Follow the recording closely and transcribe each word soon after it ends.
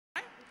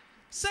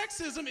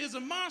Sexism is a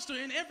monster.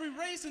 In every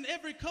race and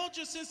every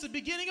culture since the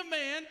beginning of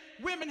man,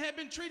 women have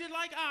been treated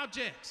like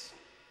objects,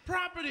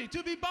 property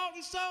to be bought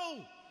and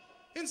sold.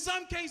 In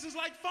some cases,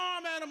 like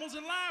farm animals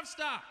and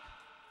livestock.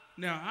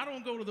 Now, I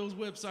don't go to those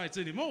websites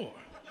anymore.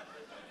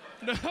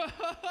 No,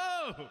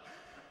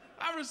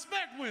 I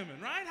respect women,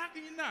 right? How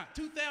can you not?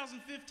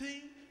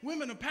 2015,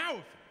 women are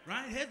powerful,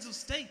 right? Heads of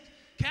state,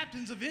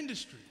 captains of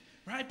industry,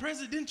 right?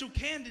 Presidential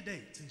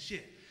candidates and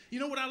shit. You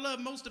know what I love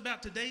most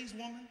about today's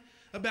woman?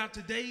 About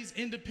today's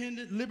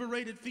independent,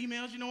 liberated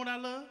females? You know what I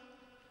love?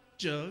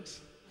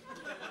 Jugs.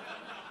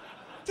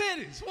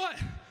 Titties, what?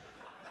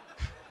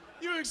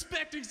 You're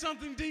expecting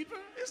something deeper?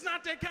 It's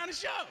not that kind of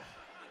show.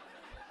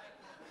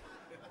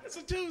 It's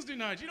a Tuesday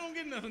night. You don't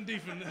get nothing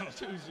deeper than a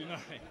Tuesday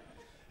night.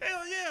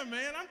 Hell yeah,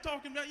 man. I'm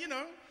talking about,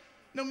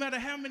 no matter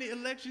how many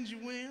elections you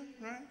win,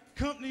 right?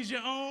 Companies you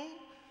own,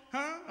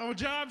 or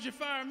jobs you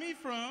fire me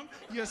from,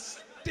 you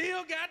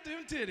still got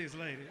them titties,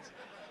 ladies.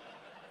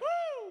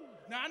 Woo!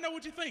 Now, I know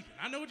what you're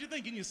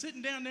thinking. You're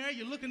sitting down there,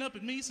 you're looking up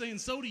at me saying,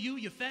 so do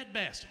you fat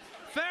bastard.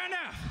 Fair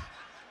enough.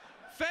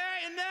 Fair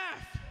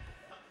enough.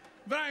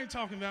 But I ain't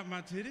talking about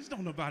my titties.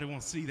 Don't nobody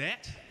want to see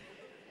that.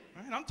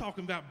 Right? I'm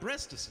talking about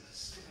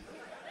breastises.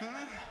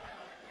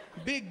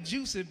 Big,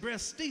 juicy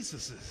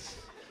breastises.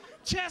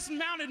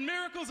 Chest-mounted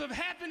miracles of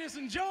happiness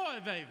and joy,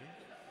 baby.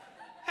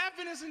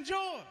 Happiness and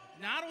joy.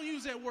 Now, I don't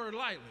use that word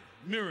lightly,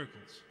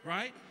 miracles,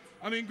 right?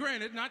 I mean,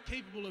 granted, not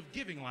capable of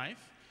giving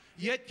life,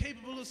 yet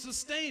capable of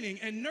sustaining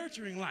and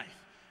nurturing life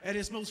at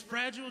its most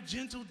fragile,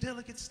 gentle,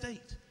 delicate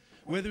state,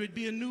 whether it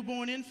be a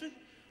newborn infant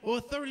or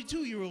a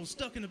 32-year-old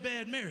stuck in a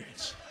bad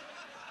marriage.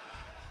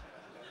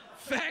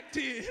 Fact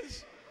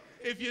is,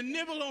 if you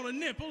nibble on a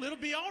nipple, it'll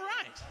be all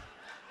right.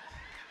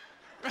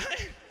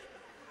 Right?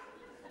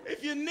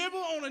 If you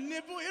nibble on a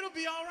nipple, it'll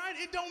be all right.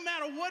 It don't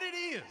matter what it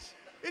is.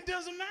 It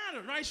doesn't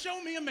matter, right?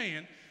 Show me a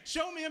man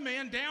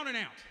down and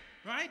out,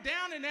 right?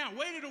 Down and out,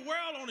 weight of the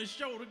world on his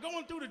shoulder,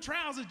 going through the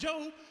trials of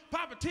Job,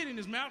 pop a tit in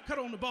his mouth, cut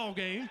on the ball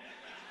game.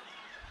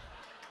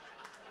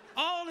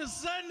 All of a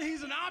sudden,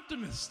 he's an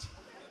optimist,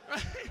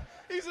 right?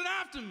 He's an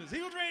optimist.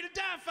 He was ready to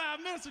die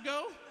 5 minutes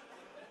ago.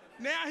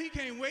 Now he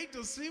can't wait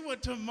to see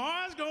what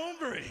tomorrow's gonna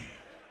bring.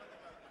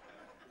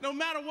 No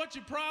matter what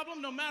your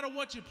problem, no matter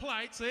what your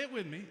plight, say it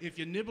with me, if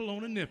you nibble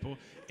on a nipple,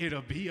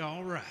 it'll be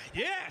all right.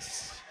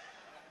 Yes,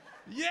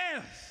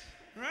 yes,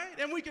 right?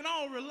 And we can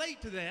all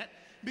relate to that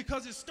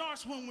because it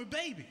starts when we're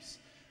babies,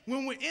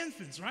 when we're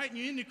infants, right? And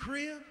you're in the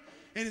crib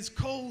and it's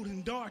cold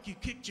and dark, you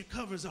kicked your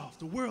covers off,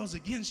 the world's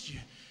against you,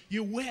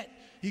 you're wet,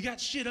 you got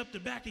shit up the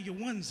back of your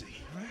onesie,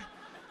 right?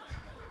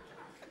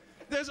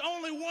 There's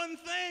only one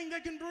thing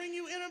that can bring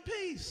you inner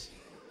peace.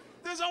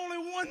 There's only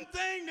one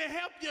thing to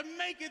help you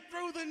make it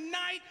through the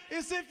night.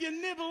 It's if you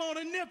nibble on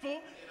a nipple,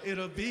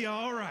 it'll be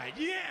all right.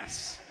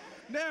 Yes.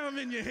 Now I'm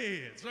in your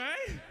heads,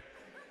 right?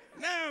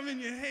 Now I'm in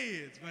your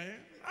heads, man.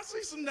 I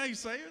see some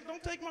naysayers.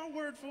 Don't take my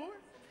word for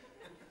it.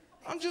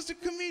 I'm just a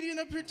comedian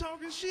up here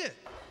talking shit.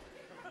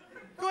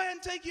 Go ahead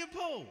and take your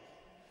poll.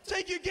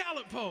 Take your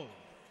Gallup poll.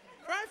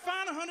 Right?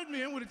 Find 100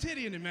 men with a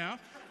titty in their mouth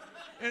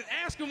and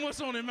ask them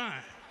what's on their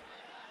mind.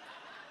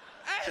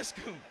 Ask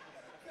them.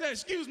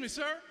 Excuse me,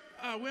 sir.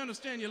 We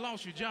understand you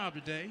lost your job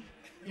today.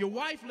 Your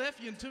wife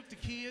left you and took the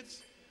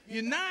kids.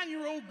 Your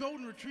 9-year-old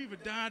golden retriever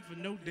died for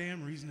no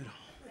damn reason at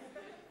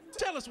all.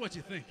 Tell us what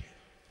you're thinking.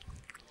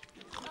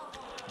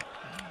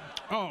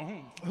 Oh,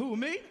 who,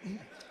 me?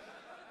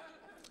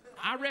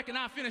 I reckon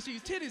I'll finish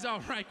these titties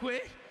off right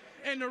quick,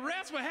 and the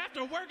rest will have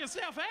to work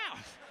itself out.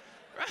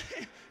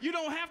 Right? You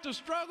don't have to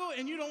struggle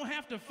and you don't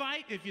have to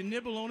fight. If you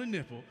nibble on a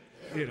nipple,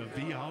 it'll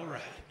be all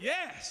right.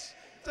 Yes.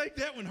 Take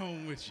that one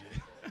home with you.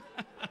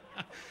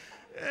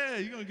 Yeah,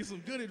 you're going to get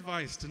some good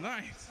advice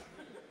tonight.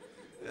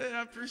 Yeah,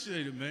 I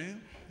appreciate it,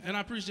 man. And I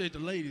appreciate the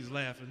ladies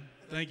laughing.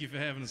 Thank you for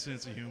having a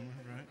sense of humor,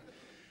 right?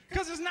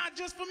 Because it's not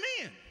just for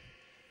men.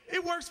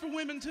 It works for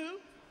women, too.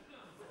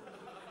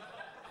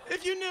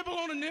 If you nibble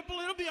on a nipple,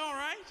 it'll be all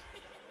right.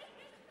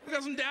 We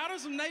got some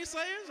doubters, some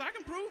naysayers. I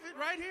can prove it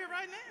right here,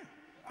 right now.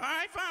 All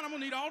right, fine. I'm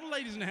going to need all the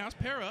ladies in the house.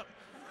 Pair up.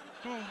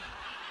 Come on.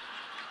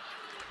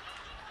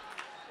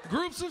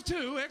 Groups of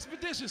 2,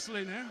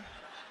 expeditiously now.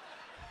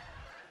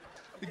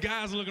 The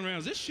guys are looking around.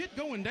 Is this shit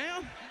going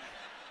down?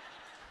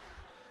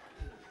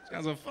 This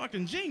guy's a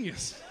fucking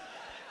genius.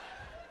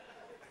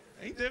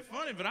 Ain't that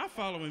funny, but I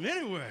follow him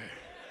anywhere.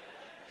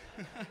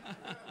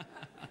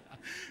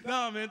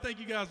 No, man, thank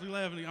you guys for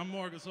laughing. I'm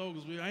Marcus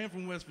Oglesby. I am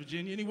from West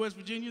Virginia. Any West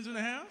Virginians in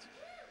the house?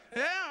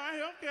 Yeah, all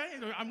right,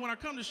 okay. When I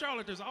come to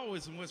Charlotte, there's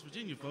always some West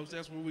Virginia folks.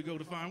 That's where we go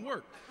to find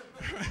work.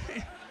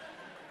 Right?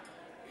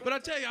 But I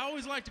tell you, I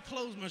always like to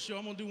close my show.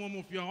 I'm going to do one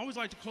more for y'all. I always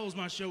like to close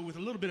my show with a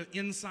little bit of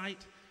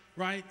insight,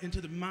 right, into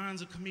the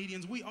minds of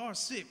comedians. We are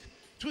sick,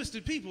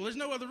 twisted people. There's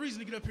no other reason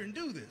to get up here and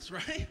do this,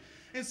 right?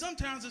 And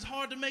sometimes it's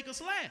hard to make us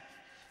laugh.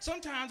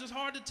 Sometimes it's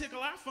hard to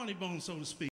tickle our funny bone, so to speak.